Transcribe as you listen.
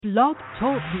Blog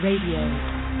Talk Radio.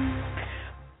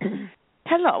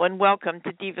 Hello and welcome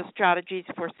to Diva Strategies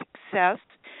for Success,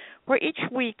 where each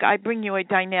week I bring you a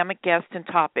dynamic guest and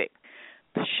topic.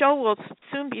 The show will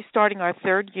soon be starting our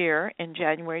third year in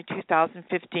January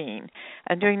 2015,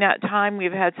 and during that time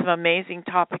we've had some amazing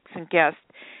topics and guests,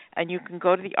 and you can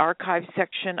go to the archive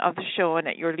section of the show and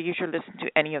at your leisure listen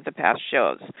to any of the past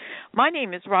shows. My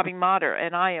name is Robbie Motter,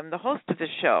 and I am the host of the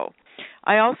show.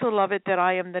 I also love it that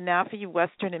I am the NAFI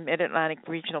Western and Mid-Atlantic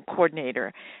Regional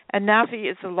Coordinator, and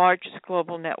NAFI is the largest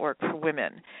global network for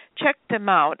women. Check them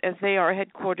out as they are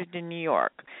headquartered in New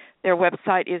York. Their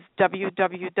website is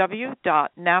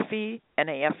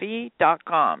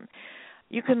www.nafe.com.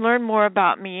 You can learn more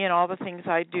about me and all the things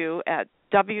I do at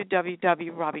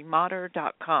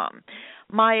www.robbiemotter.com.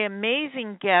 My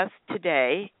amazing guest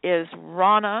today is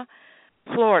Rana,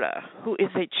 Florida, who is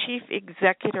a Chief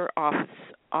Executive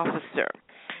Officer.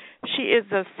 She is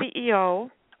a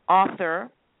CEO, author,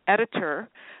 editor,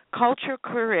 culture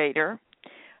curator,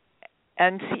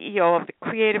 and CEO of the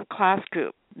Creative Class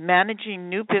Group, managing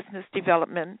new business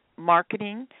development,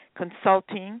 marketing,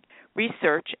 consulting,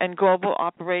 research, and global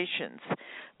operations.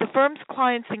 The firm's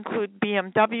clients include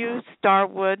BMW,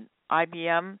 Starwood,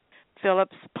 IBM,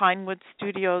 Philips, Pinewood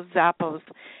Studios, Zappos,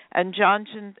 and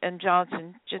Johnson &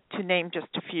 Johnson, just to name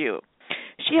just a few.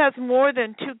 She has more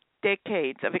than 2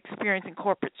 decades of experience in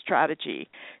corporate strategy,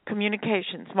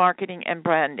 communications, marketing, and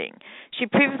branding. She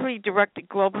previously directed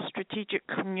global strategic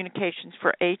communications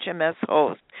for HMS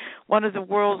Host, one of the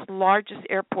world's largest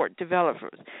airport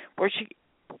developers, where she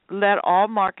led all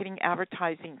marketing,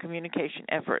 advertising, communication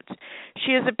efforts.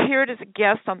 She has appeared as a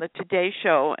guest on the Today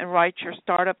Show and writes Your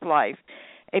Startup Life,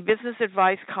 a business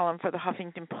advice column for the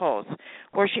Huffington Post,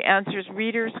 where she answers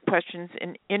readers' questions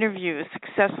and interviews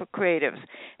successful creatives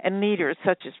and leaders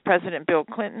such as President Bill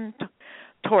Clinton,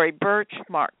 Tory Burch,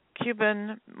 Mark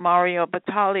Cuban, Mario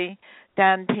Batali,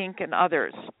 Dan Pink, and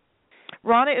others.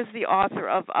 Rana is the author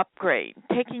of Upgrade,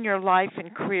 Taking Your Life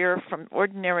and Career from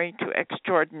Ordinary to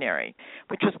Extraordinary,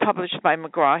 which was published by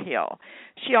McGraw-Hill.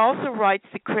 She also writes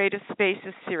the Creative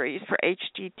Spaces series for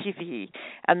HGTV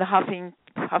and the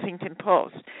Huffington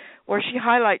Post, where she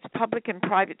highlights public and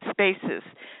private spaces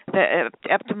that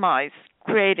optimize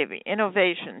creative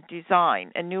innovation,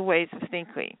 design, and new ways of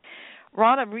thinking.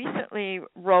 Rana recently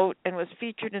wrote and was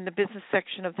featured in the business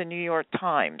section of the New York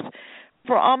Times.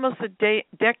 For almost a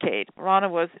decade, Rana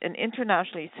was an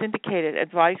internationally syndicated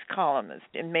advice columnist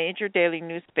in major daily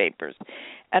newspapers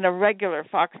and a regular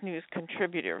Fox News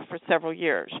contributor for several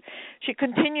years. She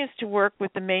continues to work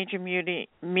with the major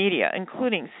media,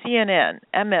 including CNN,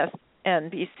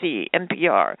 MSNBC,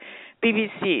 NPR,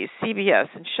 BBC, CBS,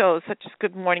 and shows such as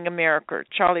Good Morning America,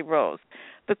 Charlie Rose,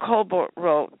 The Colbert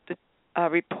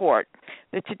Report,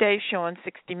 The Today Show, and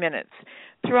 60 Minutes.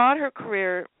 Throughout her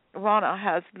career, Rana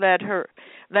has lent her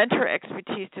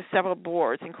expertise to several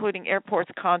boards, including Airports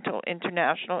Council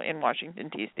International in Washington,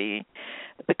 D.C.,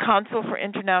 the Council for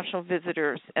International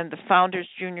Visitors, and the Founders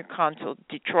Junior Council,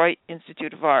 Detroit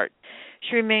Institute of Art.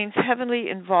 She remains heavily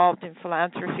involved in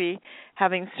philanthropy,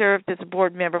 having served as a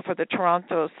board member for the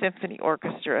Toronto Symphony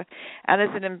Orchestra and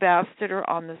as an ambassador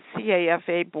on the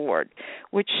CAFA board,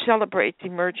 which celebrates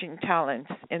emerging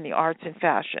talents in the arts and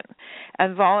fashion,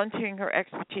 and volunteering her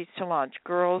expertise to launch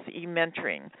Girls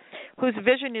E-Mentoring, whose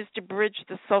vision is to bridge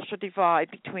the social divide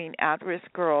between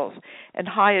at-risk girls and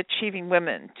high-achieving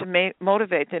women to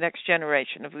motivate the next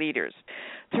generation of leaders.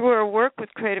 Through her work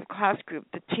with Creative Class Group,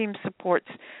 the team supports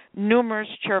numerous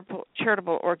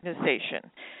charitable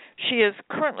organizations. She's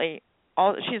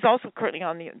also currently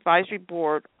on the advisory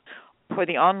board for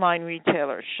the online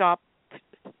retailer Shop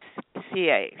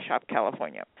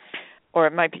California, or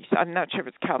it might be, I'm not sure if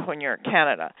it's California or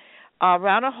Canada.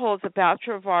 Rana holds a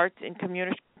Bachelor of Arts in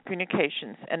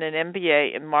Communications and an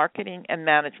MBA in Marketing and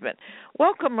Management.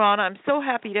 Welcome, Rana. I'm so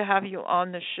happy to have you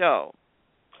on the show.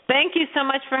 Thank you so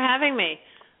much for having me.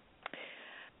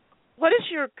 What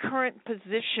is your current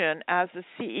position as the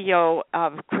CEO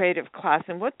of Creative Class,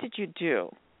 and what did you do?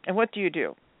 And what do you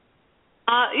do?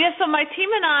 So my team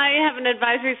and I have an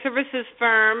advisory services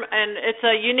firm, and it's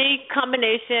a unique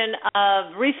combination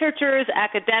of researchers,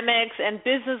 academics, and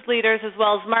business leaders, as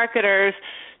well as marketers,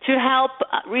 to help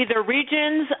either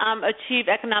regions achieve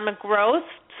economic growth,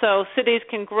 so cities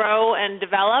can grow and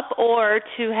develop, or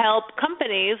to help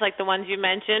companies, like the ones you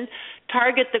mentioned,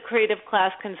 target the creative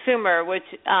class consumer, which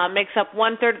makes up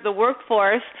 1/3 of the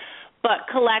workforce, but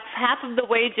collects half of the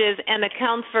wages and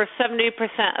accounts for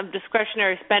 70% of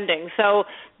discretionary spending. So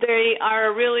they are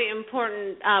a really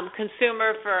important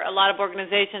consumer for a lot of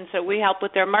organizations. So we help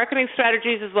with their marketing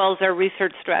strategies as well as their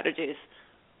research strategies.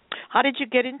 How did you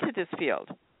get into this field?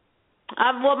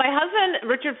 Well, my husband,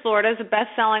 Richard Florida, is a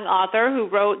best-selling author who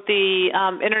wrote the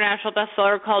international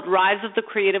bestseller called Rise of the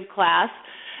Creative Class.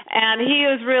 And he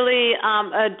was really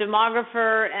a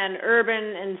demographer and urban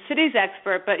and cities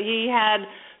expert, but he had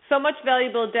so much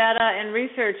valuable data and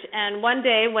research. And one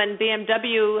day when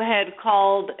BMW had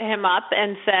called him up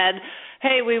and said,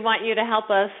 hey, we want you to help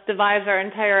us devise our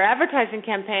entire advertising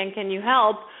campaign, can you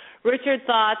help? Richard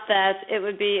thought that it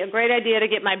would be a great idea to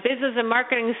get my business and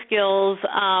marketing skills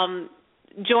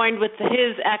joined with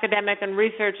his academic and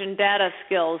research and data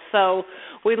skills. So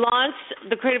we launched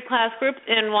the Creative Class Group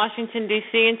in Washington,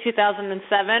 D.C. in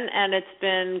 2007, and it's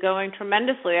been going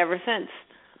tremendously ever since.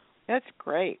 That's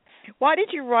great. Why did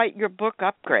you write your book,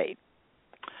 Upgrade?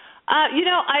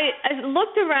 I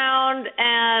looked around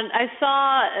and I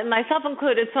saw, myself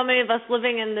included, so many of us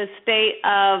living in this state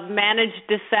of managed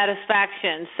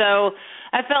dissatisfaction. So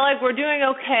I felt like we're doing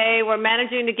okay, we're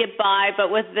managing to get by,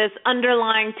 but with this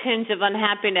underlying tinge of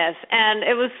unhappiness. And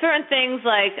it was certain things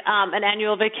like an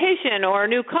annual vacation or a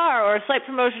new car or a slight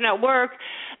promotion at work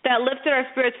that lifted our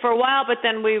spirits for a while, but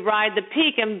then we ride the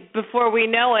peak, and before we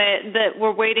know it, that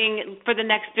we're waiting for the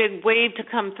next big wave to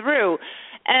come through.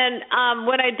 And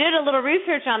when I did a little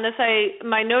research on this,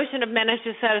 my notion of managed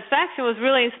dissatisfaction was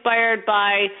really inspired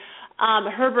by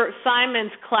Herbert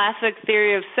Simon's classic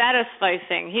theory of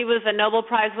satisficing. He was a Nobel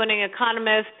Prize-winning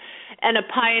economist and a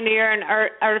pioneer in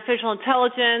artificial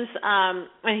intelligence,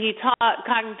 and he taught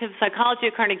cognitive psychology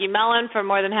at Carnegie Mellon for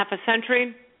more than half a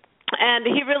century. And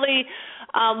he really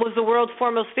was the world's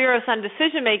foremost theorist on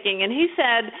decision-making, and he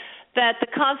said that the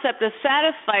concept of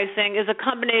satisficing is a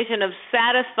combination of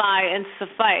satisfy and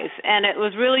suffice, and it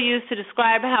was really used to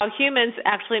describe how humans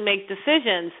actually make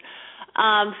decisions.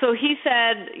 So he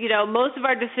said, most of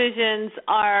our decisions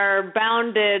are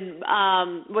bounded,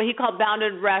 what he called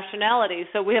bounded rationality.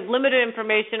 So we have limited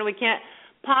information, we can't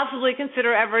possibly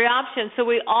consider every option, so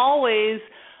we always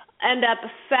end up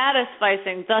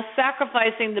satisficing, thus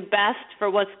sacrificing the best for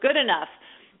what's good enough.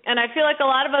 And I feel like a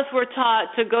lot of us were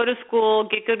taught to go to school,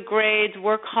 get good grades,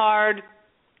 work hard,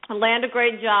 land a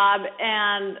great job,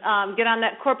 and get on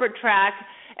that corporate track.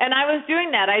 And I was doing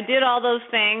that. I did all those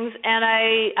things, and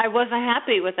I wasn't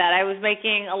happy with that. I was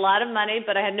making a lot of money,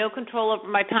 but I had no control over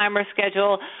my time or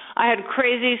schedule. I had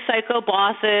crazy psycho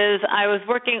bosses. I was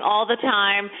working all the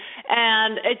time,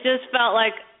 and it just felt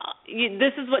like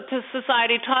this is what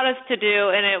society taught us to do,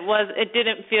 and it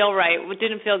didn't feel right. It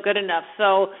didn't feel good enough.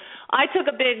 So I took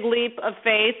a big leap of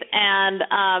faith and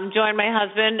joined my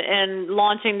husband in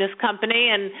launching this company,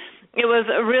 and it was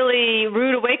a really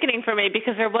rude awakening for me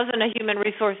because there wasn't a human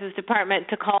resources department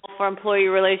to call for employee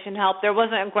relation help. There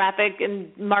wasn't a graphic and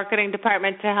marketing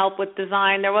department to help with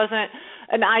design. There wasn't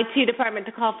an IT department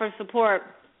to call for support.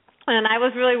 And I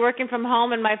was really working from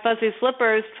home in my fuzzy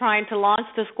slippers trying to launch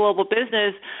this global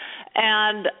business.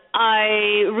 And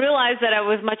I realized that I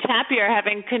was much happier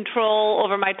having control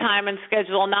over my time and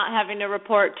schedule, not having to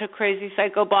report to crazy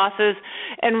psycho bosses,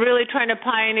 and really trying to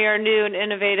pioneer new and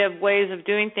innovative ways of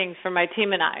doing things for my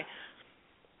team and I.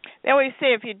 They always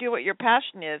say if you do what your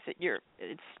passion is,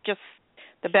 it's just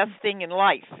the best thing in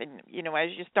life. And, as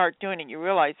you start doing it, you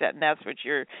realize that, and that's what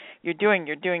you're doing.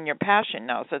 You're doing your passion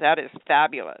now, so that is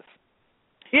fabulous.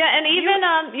 Yeah, and even,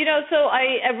 so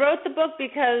I wrote the book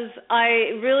because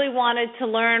I really wanted to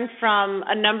learn from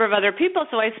a number of other people,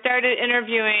 so I started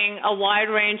interviewing a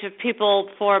wide range of people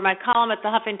for my column at the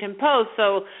Huffington Post.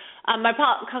 So my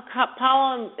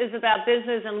column is about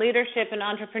business and leadership and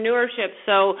entrepreneurship,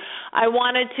 so I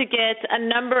wanted to get a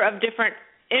number of different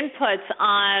inputs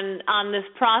on this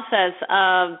process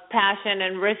of passion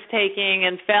and risk-taking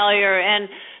and failure. And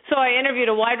so I interviewed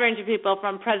a wide range of people,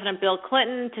 from President Bill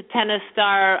Clinton to tennis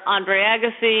star Andre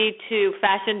Agassi to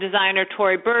fashion designer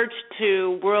Tory Burch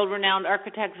to world-renowned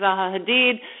architect Zaha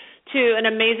Hadid to an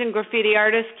amazing graffiti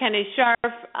artist, Kenny Scharf,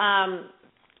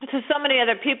 to so many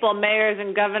other people, mayors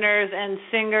and governors and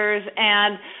singers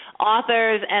and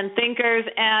authors and thinkers,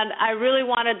 and I really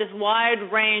wanted this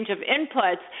wide range of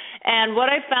inputs. And what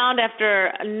I found after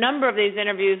a number of these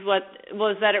interviews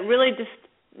was that it really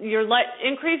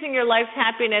increasing your life's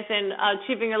happiness and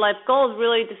achieving your life goals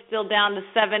really distilled down to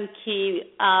seven key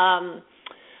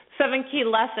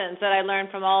lessons that I learned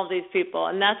from all of these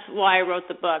people, and that's why I wrote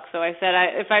the book. So I said,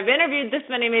 if I've interviewed this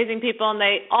many amazing people and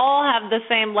they all have the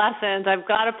same lessons, I've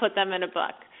got to put them in a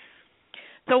book.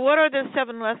 So what are the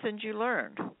 7 lessons you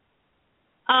learned?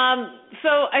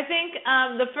 So I think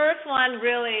the first one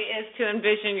really is to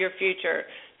envision your future.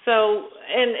 So,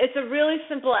 and it's a really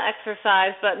simple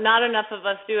exercise, but not enough of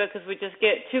us do it because we just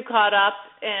get too caught up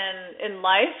in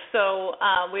life. So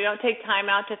we don't take time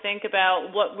out to think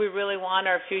about what we really want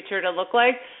our future to look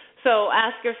like. So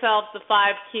ask yourself the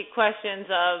 5 key questions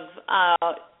of,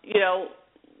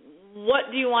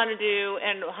 what do you want to do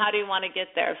and how do you want to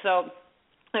get there? So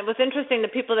it was interesting,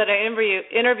 the people that I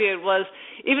interviewed was,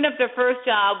 even if their first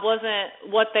job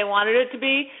wasn't what they wanted it to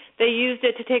be, they used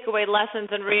it to take away lessons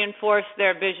and reinforce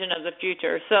their vision of the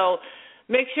future. So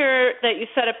make sure that you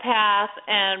set a path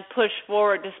and push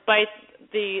forward despite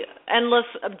the endless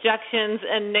objections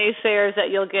and naysayers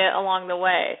that you'll get along the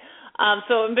way.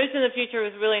 So envision the future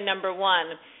was really number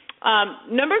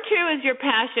 1. Number 2 is your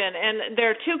passion, and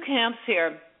there are 2 camps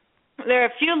here. There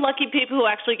are a few lucky people who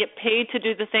actually get paid to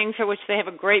do the things for which they have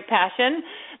a great passion.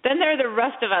 Then there are the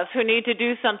rest of us who need to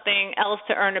do something else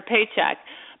to earn a paycheck.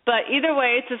 But either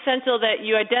way, it's essential that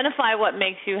you identify what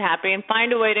makes you happy and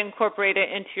find a way to incorporate it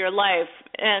into your life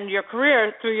and your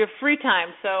career through your free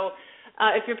time. So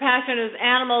if your passion is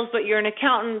animals but you're an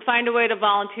accountant, find a way to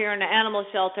volunteer in an animal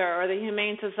shelter or the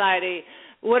Humane Society.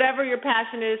 Whatever your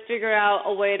passion is, figure out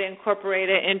a way to incorporate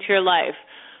it into your life.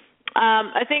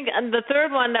 I think the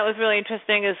third one that was really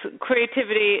interesting is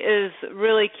creativity is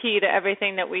really key to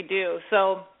everything that we do.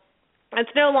 So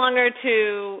it's no longer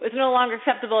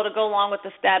acceptable to go along with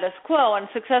the status quo. And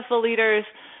successful leaders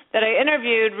that I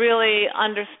interviewed really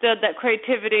understood that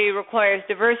creativity requires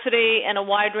diversity and a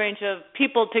wide range of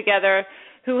people together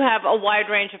who have a wide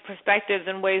range of perspectives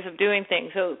and ways of doing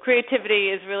things. So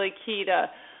creativity is really key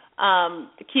to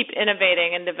keep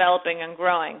innovating and developing and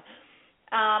growing.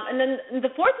 And then the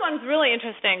fourth one's really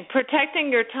interesting, protecting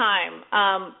your time.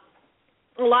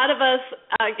 A lot of us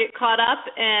get caught up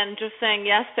in just saying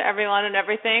yes to everyone and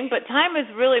everything, but time is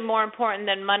really more important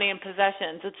than money and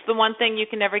possessions. It's the one thing you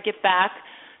can never get back,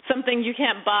 something you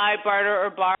can't buy, barter, or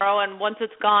borrow, and once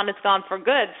it's gone for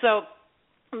good. So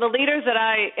the leaders that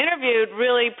I interviewed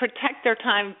really protect their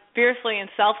time fiercely and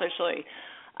selfishly.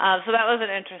 So that was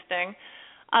interesting.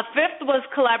 Fifth was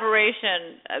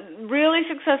collaboration. Really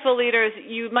successful leaders,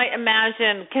 you might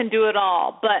imagine, can do it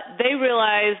all, but they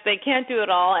realize they can't do it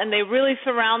all, and they really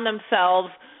surround themselves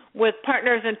with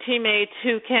partners and teammates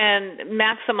who can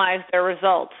maximize their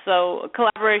results. So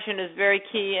collaboration is very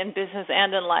key in business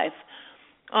and in life.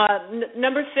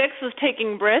 Number 6 was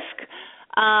taking risk.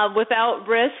 Without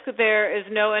risk, there is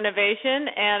no innovation,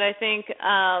 and I think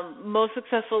most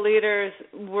successful leaders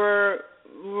were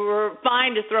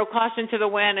fine to throw caution to the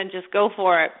wind and just go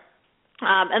for it.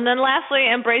 And then lastly,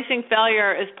 embracing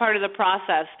failure is part of the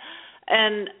process.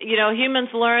 And, humans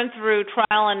learn through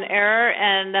trial and error,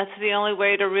 and that's the only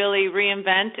way to really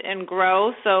reinvent and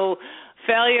grow. So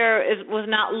failure was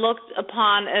not looked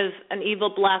upon as an evil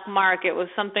black mark. It was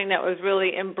something that was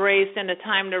really embraced and a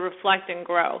time to reflect and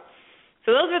grow.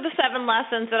 So those are the 7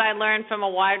 lessons that I learned from a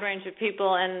wide range of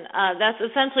people, and that's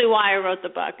essentially why I wrote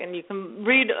the book, and you can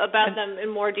read about them in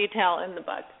more detail in the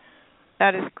book.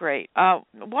 That is great.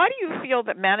 Why do you feel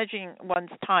that managing one's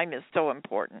time is so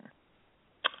important?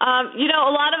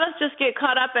 A lot of us just get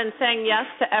caught up in saying yes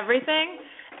to everything,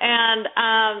 and,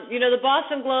 the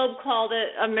Boston Globe called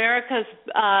it America's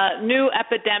new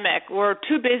epidemic. We're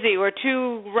too busy. We're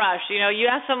too rushed. You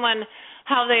ask someone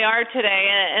how they are today,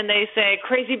 and they say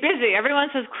crazy busy. Everyone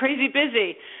says crazy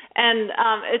busy, and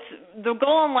it's the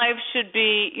goal in life should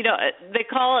be, they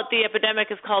call it, the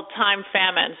epidemic is called time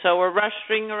famine. So we're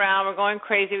rushing around, we're going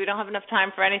crazy, we don't have enough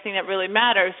time for anything that really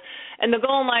matters, and the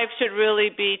goal in life should really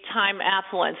be time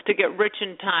affluence, to get rich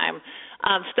in time.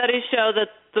 Studies show that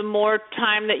the more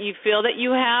time that you feel that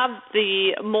you have,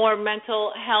 the more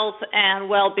mental health and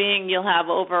well-being you'll have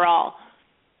overall.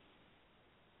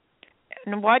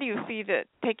 And why do you see that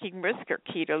taking risks are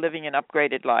key to living an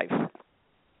upgraded life?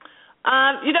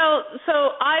 So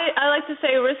I like to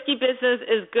say risky business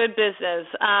is good business.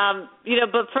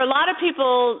 But for a lot of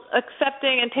people,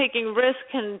 accepting and taking risks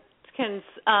can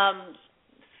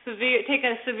take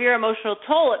a severe emotional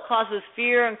toll. It causes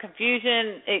fear and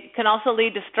confusion. It can also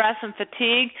lead to stress and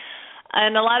fatigue.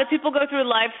 And a lot of people go through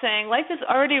life saying, life is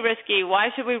already risky. Why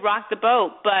should we rock the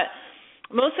boat? But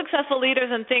most successful leaders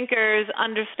and thinkers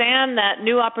understand that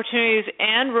new opportunities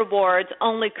and rewards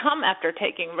only come after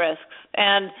taking risks.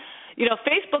 And,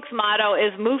 Facebook's motto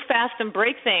is move fast and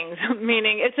break things,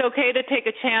 meaning it's okay to take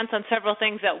a chance on several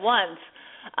things at once.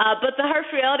 But the harsh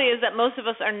reality is that most of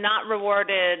us are not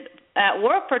rewarded at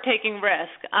work for taking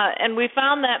risk. And we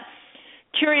found that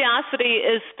curiosity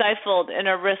is stifled in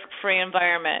a risk-free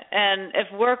environment. And if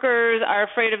workers are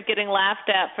afraid of getting laughed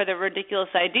at for their ridiculous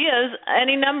ideas,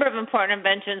 any number of important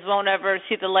inventions won't ever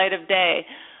see the light of day.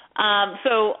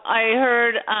 So I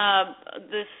heard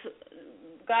this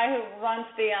guy who runs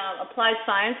the Applied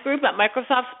Science Group at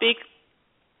Microsoft speak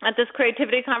at this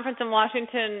creativity conference in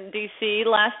Washington, D.C.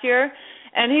 last year,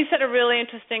 and he said a really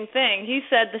interesting thing. He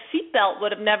said the seatbelt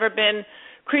would have never been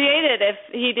created if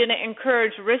he didn't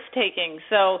encourage risk-taking.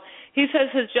 So he says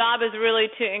his job is really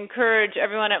to encourage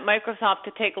everyone at Microsoft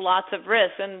to take lots of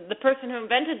risks. And the person who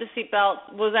invented the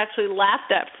seatbelt was actually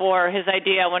laughed at for his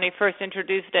idea when he first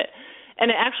introduced it. And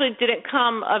it actually didn't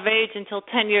come of age until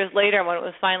 10 years later when it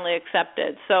was finally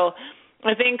accepted. So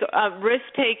I think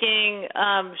risk-taking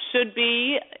should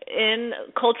be in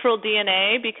cultural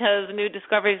DNA because new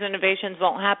discoveries and innovations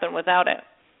won't happen without it.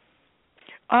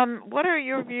 What are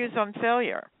your views on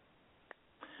failure?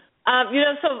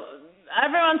 So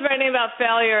everyone's writing about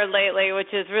failure lately,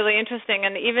 which is really interesting.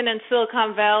 And even in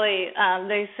Silicon Valley,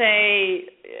 they say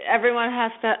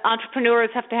entrepreneurs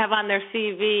have to have on their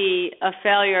CV a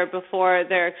failure before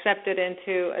they're accepted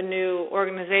into a new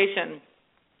organization.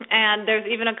 And there's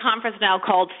even a conference now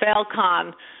called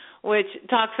FailCon, which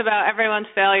talks about everyone's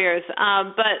failures.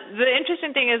 But the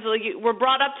interesting thing is we're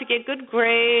brought up to get good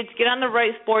grades, get on the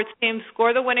right sports team,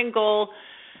 score the winning goal.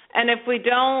 And if we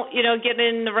don't, get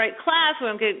in the right class, we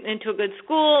don't get into a good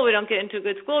school, we don't get into a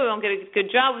good school, we don't get a good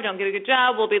job, we don't get a good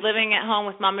job, we'll be living at home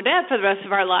with mom and dad for the rest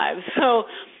of our lives. So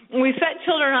we set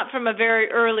children up from a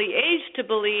very early age to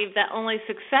believe that only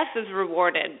success is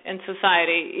rewarded in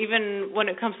society, even when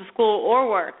it comes to school or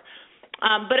work.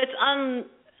 But it's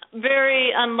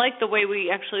very unlike the way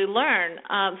we actually learn.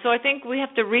 So I think we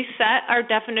have to reset our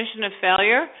definition of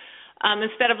failure.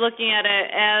 Instead of looking at it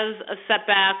as a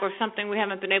setback or something we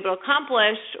haven't been able to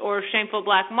accomplish or shameful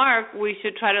black mark, we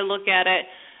should try to look at it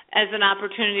as an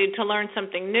opportunity to learn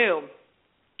something new.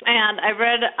 And I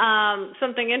read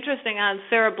something interesting on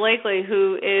Sarah Blakely,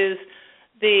 who is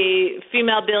the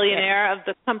female billionaire of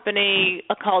the company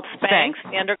called Spanx,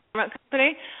 the undergarment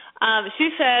company. She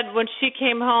said when she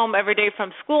came home every day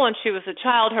from school when she was a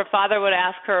child, her father would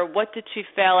ask her, what did she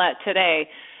fail at today?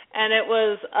 And it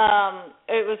was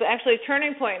actually a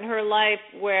turning point in her life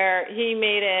where he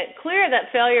made it clear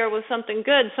that failure was something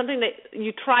good, something that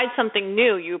you tried something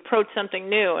new, you approached something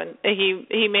new, and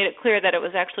he made it clear that it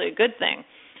was actually a good thing.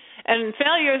 And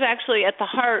failure is actually at the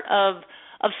heart of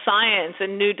science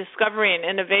and new discovery and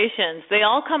innovations. They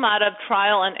all come out of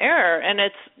trial and error, and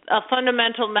it's a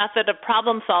fundamental method of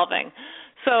problem solving.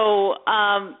 So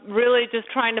really just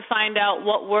trying to find out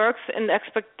what works in the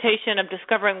expectation of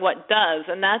discovering what does,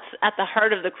 and that's at the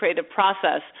heart of the creative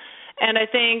process. And I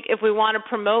think if we want to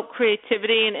promote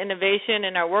creativity and innovation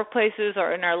in our workplaces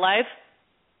or in our life,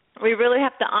 we really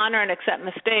have to honor and accept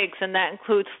mistakes, and that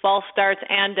includes false starts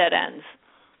and dead ends.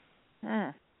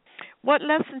 What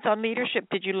lessons on leadership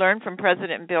did you learn from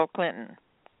President Bill Clinton?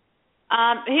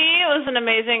 He was an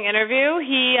amazing interview.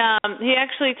 He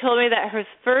actually told me that his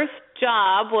first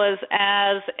job was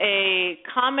as a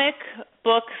comic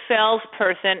book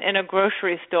salesperson in a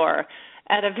grocery store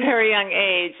at a very young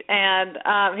age, and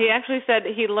he actually said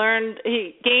he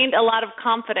gained a lot of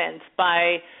confidence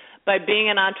by being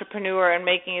an entrepreneur and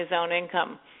making his own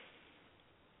income.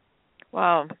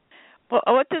 Wow. Well,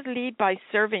 what does lead by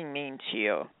serving mean to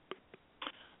you?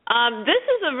 This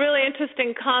is a really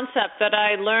interesting concept that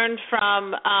I learned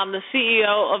from the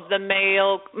CEO of the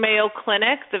Mayo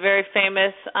Clinic, the very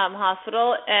famous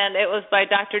hospital, and it was by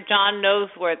Dr. John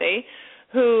Noseworthy,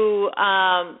 who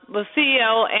was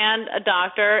CEO and a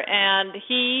doctor, and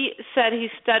he said he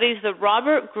studies the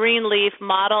Robert Greenleaf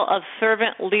model of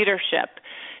servant leadership.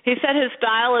 He said his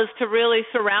style is to really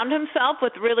surround himself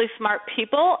with really smart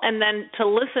people and then to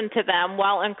listen to them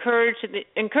while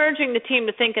encouraging the team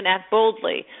to think and act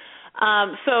boldly.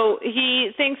 So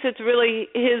he thinks it's really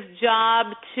his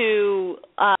job to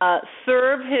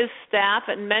serve his staff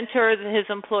and mentor his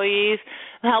employees,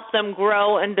 help them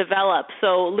grow and develop.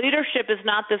 So leadership is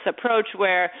not this approach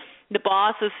where the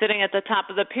boss is sitting at the top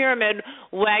of the pyramid,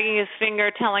 wagging his finger,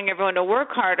 telling everyone to work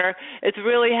harder. It's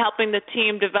really helping the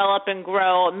team develop and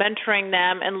grow, mentoring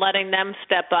them, and letting them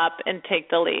step up and take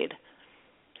the lead.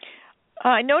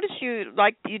 I notice you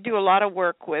do a lot of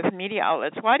work with media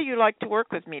outlets. Why do you like to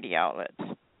work with media outlets?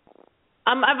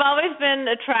 I've always been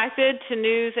attracted to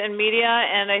news and media,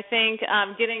 and I think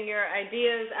getting your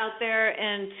ideas out there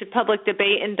into public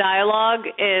debate and dialogue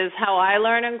is how I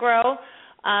learn and grow.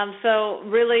 So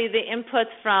really the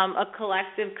inputs from a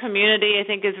collective community I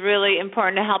think is really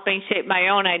important to helping shape my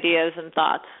own ideas and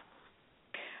thoughts.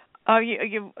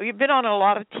 You've been on a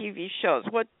lot of TV shows.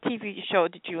 What TV show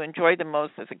did you enjoy the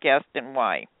most as a guest and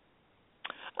why?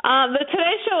 The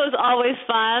Today Show is always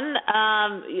fun.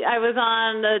 I was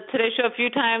on the Today Show a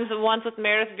few times, once with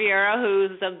Meredith Vieira,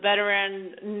 who's a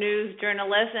veteran news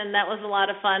journalist, and that was a lot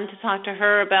of fun to talk to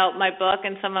her about my book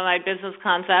and some of my business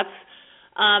concepts.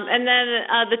 And then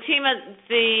the team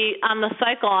on the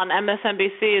cycle on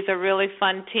MSNBC is a really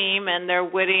fun team, and they're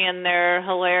witty and they're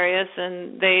hilarious,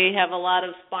 and they have a lot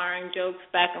of sparring jokes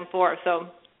back and forth. So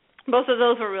both of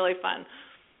those were really fun.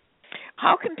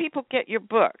 How can people get your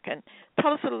book? And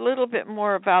tell us a little bit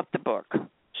more about the book.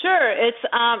 Sure. It's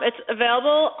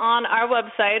available on our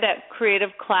website at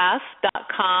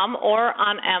creativeclass.com or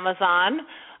on Amazon.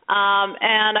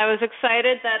 And I was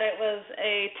excited that it was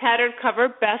a tattered cover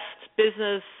best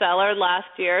business seller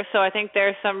last year. So I think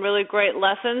there's some really great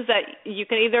lessons that you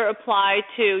can either apply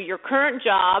to your current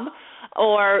job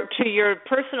or to your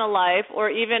personal life, or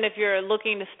even if you're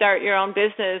looking to start your own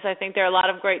business. I think there are a lot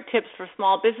of great tips for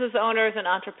small business owners and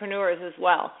entrepreneurs as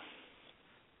well.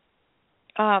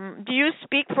 Do you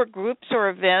speak for groups or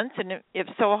events? And if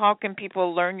so, how can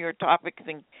people learn your topics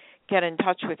and get in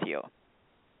touch with you?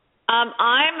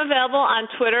 I'm available on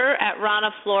Twitter at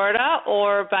Rana, Florida,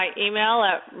 or by email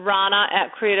at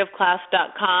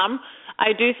rana@creativeclass.com.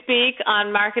 I do speak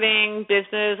on marketing,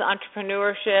 business,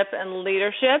 entrepreneurship, and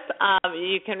leadership.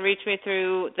 You can reach me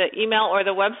through the email or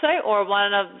the website or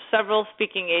one of several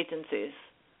speaking agencies.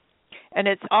 And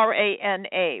it's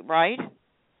RANA, right?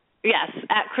 Yes,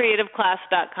 at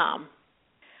creativeclass.com.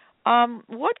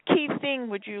 What key thing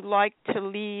would you like to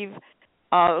leave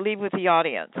with the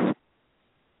audience?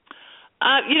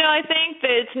 I think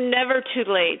that it's never too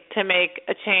late to make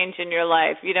a change in your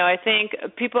life. I think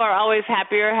people are always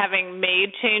happier having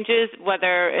made changes,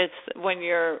 whether it's when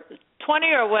you're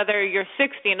 20 or whether you're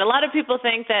 60. And a lot of people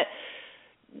think that,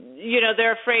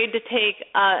 they're afraid to take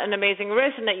an amazing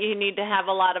risk and that you need to have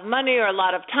a lot of money or a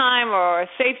lot of time or a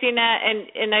safety net.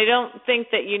 And I don't think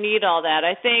that you need all that.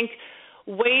 I think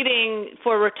waiting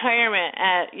for retirement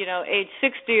at age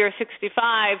 60 or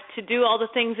 65 to do all the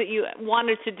things that you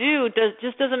wanted to do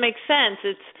just doesn't make sense.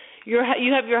 You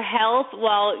have your health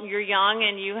while you're young,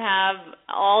 and you have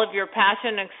all of your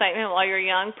passion and excitement while you're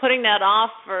young. Putting that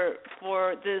off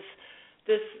for this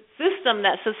system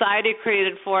that society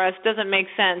created for us doesn't make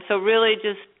sense. So really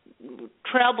just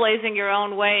trailblazing your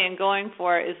own way and going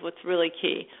for it is what's really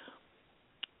key.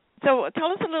 So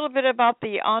tell us a little bit about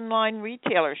the online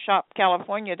retailer, Shop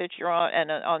California, that you're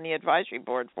on the advisory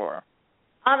board for.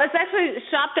 It's actually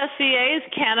Shop.ca is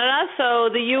Canada, so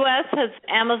the U.S. has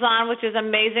Amazon, which is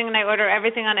amazing, and I order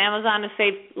everything on Amazon to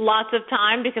save lots of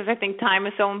time because I think time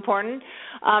is so important.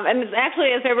 And it's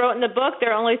actually, as I wrote in the book,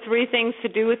 there are only 3 things to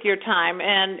do with your time,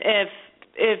 and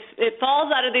if it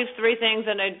falls out of these 3 things,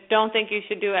 then I don't think you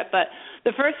should do it. But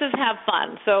the first is have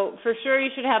fun. So for sure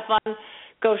you should have fun.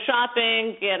 Go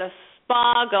shopping, get a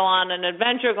spa, go on an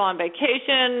adventure, go on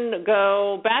vacation,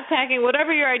 go backpacking,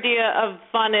 whatever your idea of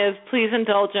fun is, please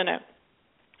indulge in it.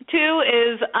 2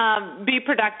 is be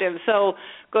productive. So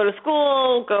go to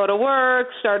school, go to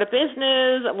work, start a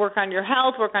business, work on your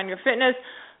health, work on your fitness.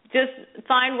 Just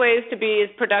find ways to be as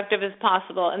productive as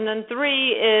possible. And then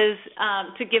 3 is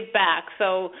to give back.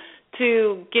 So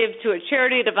to give to a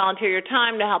charity, to volunteer your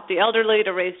time, to help the elderly,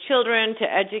 to raise children, to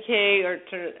educate, or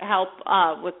to help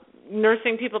with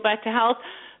nursing people back to health.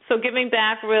 So giving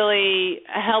back really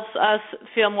helps us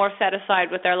feel more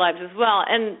satisfied with our lives as well.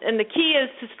 And the key is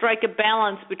to strike a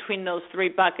balance between those 3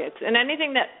 buckets. And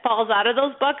anything that falls out of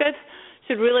those buckets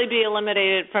should really be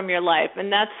eliminated from your life.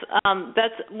 And that's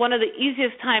one of the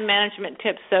easiest time management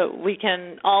tips that we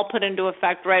can all put into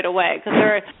effect right away, because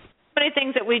there are many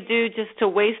things that we do just to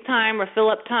waste time or fill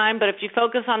up time, but if you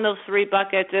focus on those 3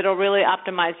 buckets, it'll really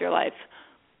optimize your life.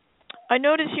 I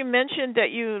noticed you mentioned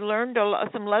that you learned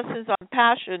some lessons on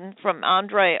passion from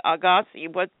Andre Agassi.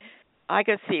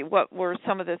 What were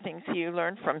some of the things you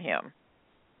learned from him?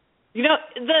 The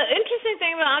interesting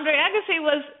thing about Andre Agassi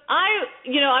was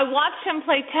I watched him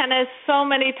play tennis so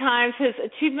many times. His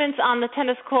achievements on the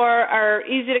tennis court are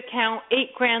easy to count: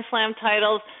 8 Grand Slam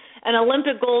titles, an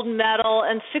Olympic gold medal,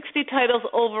 and 60 titles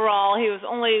overall. He was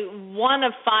only one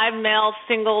of 5 male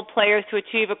single players to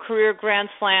achieve a career Grand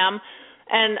Slam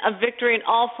and a victory in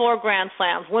all 4 Grand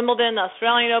Slams: Wimbledon, the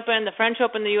Australian Open, the French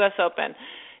Open, the U.S. Open.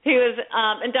 He was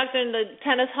inducted in the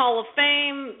Tennis Hall of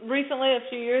Fame recently, a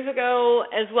few years ago,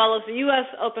 as well as the U.S.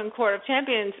 Open Court of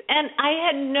Champions. And I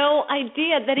had no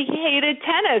idea that he hated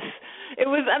tennis. It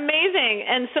was amazing.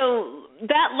 And so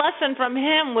that lesson from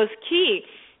him was key.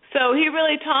 So he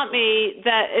really taught me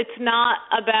that it's not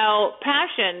about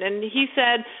passion. And he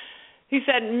said,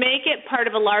 make it part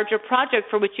of a larger project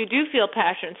for which you do feel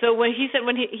passion. So when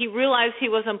he realized he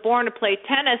wasn't born to play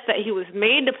tennis, that he was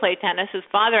made to play tennis, his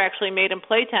father actually made him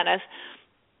play tennis,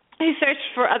 he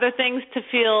searched for other things to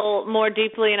feel more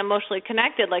deeply and emotionally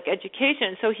connected, like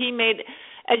education. So he made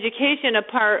education a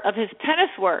part of his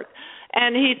tennis work.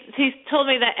 And he's told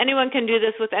me that anyone can do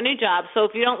this with any job. So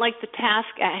if you don't like the task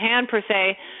at hand per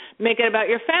se, make it about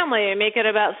your family, make it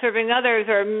about serving others,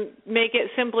 or make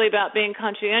it simply about being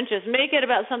conscientious. Make it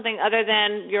about something other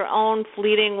than your own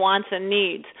fleeting wants and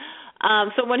needs.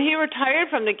 So when he retired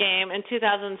from the game in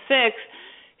 2006,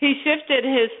 he shifted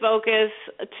his focus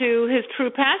to his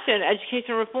true passion,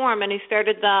 education reform, and he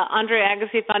started the Andre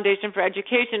Agassi Foundation for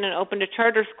Education and opened a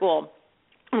charter school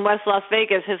in West Las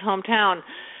Vegas, his hometown.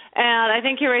 And I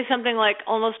think he raised something like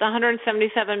almost $177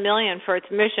 million for its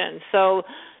mission. So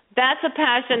that's a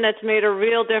passion that's made a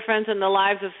real difference in the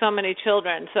lives of so many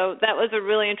children. So that was a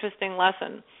really interesting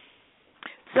lesson.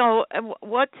 So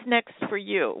what's next for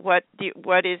you? What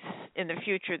is in the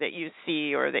future that you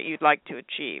see or that you'd like to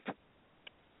achieve?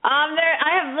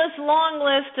 I have this long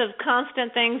list of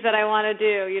constant things that I want to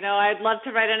do. You know, I'd love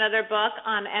to write another book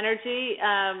on energy.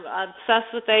 Obsessed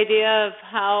with the idea of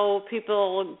how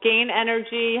people gain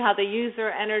energy, how they use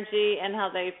their energy, and how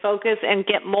they focus and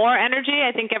get more energy.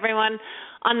 I think everyone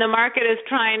on the market is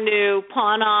trying to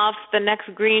pawn off the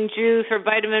next green juice or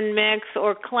vitamin mix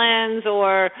or cleanse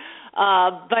or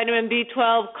vitamin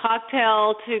B12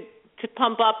 cocktail to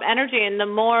pump up energy, and the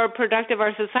more productive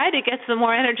our society gets, the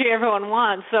more energy everyone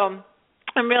wants. So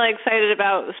I'm really excited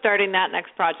about starting that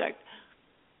next project.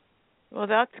 Well,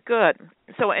 that's good.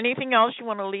 So anything else you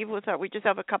want to leave with us? We just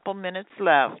have a couple minutes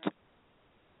left.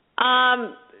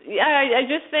 I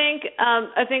just think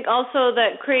I think also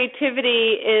that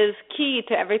creativity is key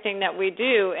to everything that we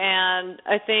do, and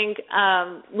I think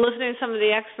listening to some of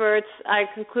the experts, I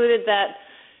concluded that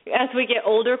as we get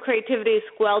older, creativity is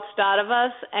squelched out of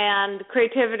us, and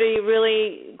creativity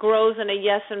really grows in a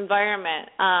yes environment.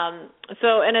 And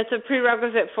it's a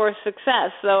prerequisite for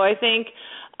success. So I think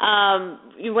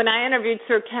when I interviewed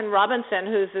Sir Ken Robinson,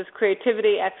 who's this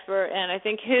creativity expert, and I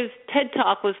think his TED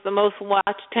Talk was the most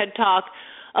watched TED Talk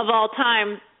of all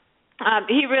time,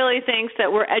 he really thinks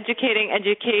that we are educating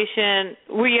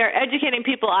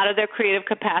people out of their creative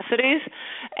capacities,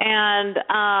 and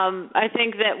I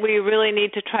think that we really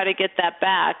need to try to get that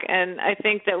back, and I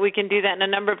think that we can do that in a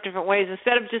number of different ways.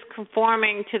 Instead of just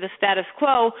conforming to the status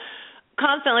quo,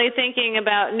 constantly thinking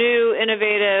about new,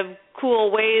 innovative, cool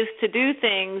ways to do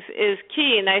things is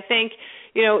key, and I think,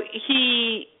 you know,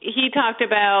 he talked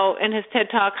about in his TED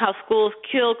Talk how schools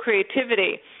kill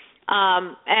creativity.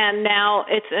 And now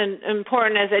it's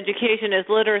important as education as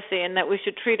literacy, and that we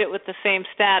should treat it with the same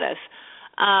status.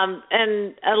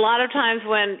 And a lot of times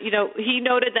when, you know, he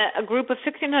noted that a group of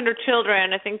 1,600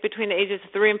 children, I think between the ages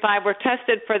of 3 and 5, were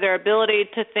tested for their ability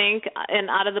to think in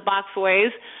out-of-the-box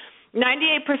ways.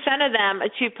 98% of them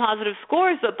achieved positive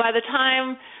scores, but by the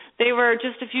time they were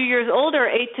just a few years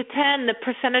older, 8 to 10, the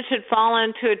percentage had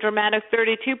fallen to a dramatic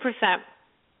 32%.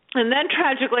 And then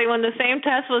tragically, when the same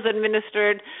test was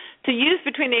administered to youth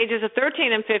between the ages of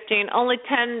 13 and 15, only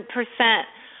 10%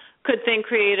 could think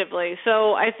creatively.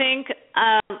 So I think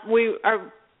we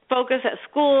are focused at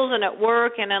schools and at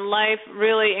work and in life,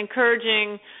 really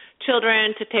encouraging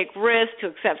children to take risks, to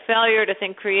accept failure, to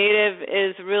think creative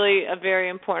is really a very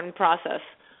important process.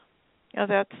 Oh,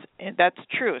 that's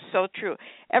true, so true.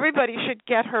 Everybody should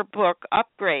get her book,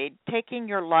 Upgrade, Taking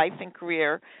Your Life and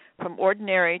Career from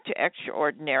Ordinary to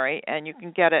Extraordinary, and you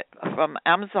can get it from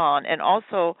Amazon. And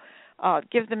also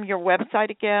give them your website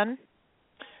again.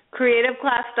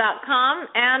 CreativeClass.com,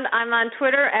 and I'm on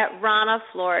Twitter at Rana,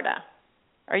 Florida.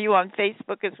 Are you on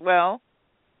Facebook as well?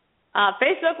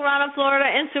 Facebook, Rana, Florida,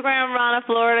 Instagram, Rana,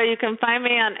 Florida. You can find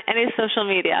me on any social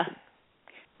media.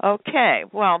 Okay.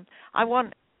 Well, I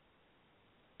want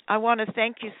to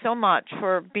thank you so much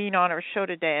for being on our show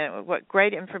today. What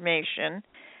great information.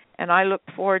 And I look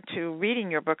forward to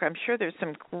reading your book. I'm sure there's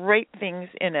some great things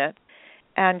in it.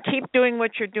 And keep doing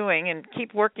what you're doing and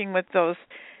keep working with those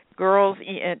girls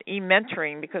and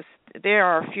e-mentoring, because they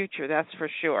are our future, that's for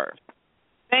sure.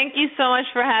 Thank you so much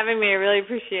for having me. I really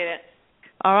appreciate it.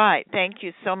 All right. Thank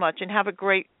you so much, and have a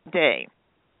great day.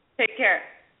 Take care.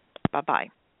 Bye-bye.